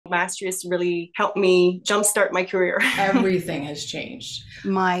Mastrius really helped me jumpstart my career. Everything has changed.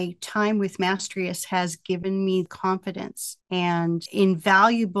 My time with Mastrius has given me confidence and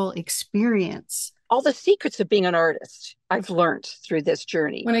invaluable experience. All the secrets of being an artist I've learned through this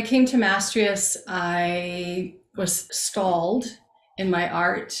journey. When I came to Mastrius, I was stalled in my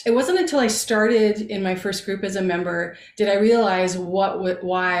art. It wasn't until I started in my first group as a member did I realize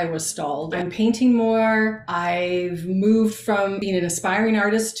why I was stalled. I'm painting more. I've moved from being an aspiring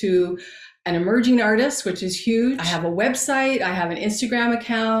artist to an emerging artist, which is huge. I have a website. I have an Instagram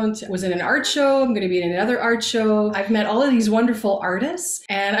account. Was in an art show. I'm going to be in another art show. I've met all of these wonderful artists,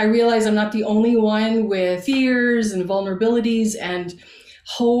 and I realize I'm not the only one with fears and vulnerabilities and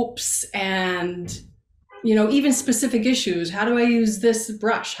hopes and even specific issues. How do I use this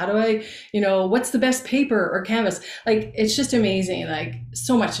brush? How do I, what's the best paper or canvas? Like, it's just amazing. Like,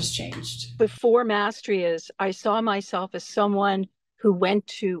 so much has changed. Before Mastrius, I saw myself as someone who went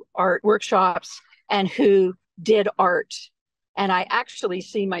to art workshops and who did art. And I actually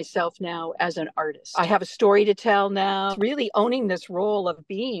see myself now as an artist. I have a story to tell now, really owning this role of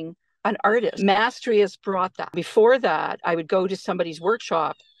being an artist. Mastrius brought that. Before that, I would go to somebody's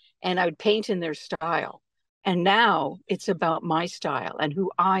workshop and I would paint in their style. And now it's about my style and who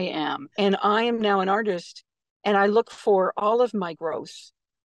I am. And I am now an artist, and I look for all of my growth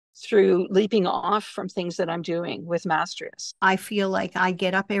through leaping off from things that I'm doing with Mastrius. I feel like I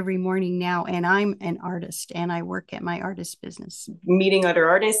get up every morning now and I'm an artist and I work at my artist business. Meeting other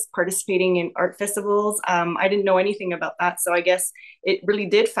artists, participating in art festivals. I didn't know anything about that. So I guess it really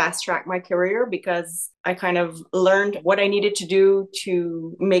did fast track my career because I kind of learned what I needed to do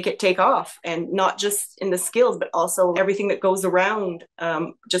to make it take off, and not just in the skills, but also everything that goes around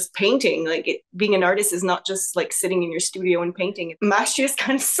just painting. Being an artist is not just like sitting in your studio and painting. Mastrius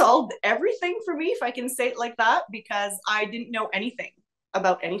kind of solved everything for me, if I can say it like that, because I didn't know anything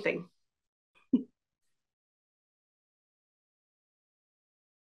about anything.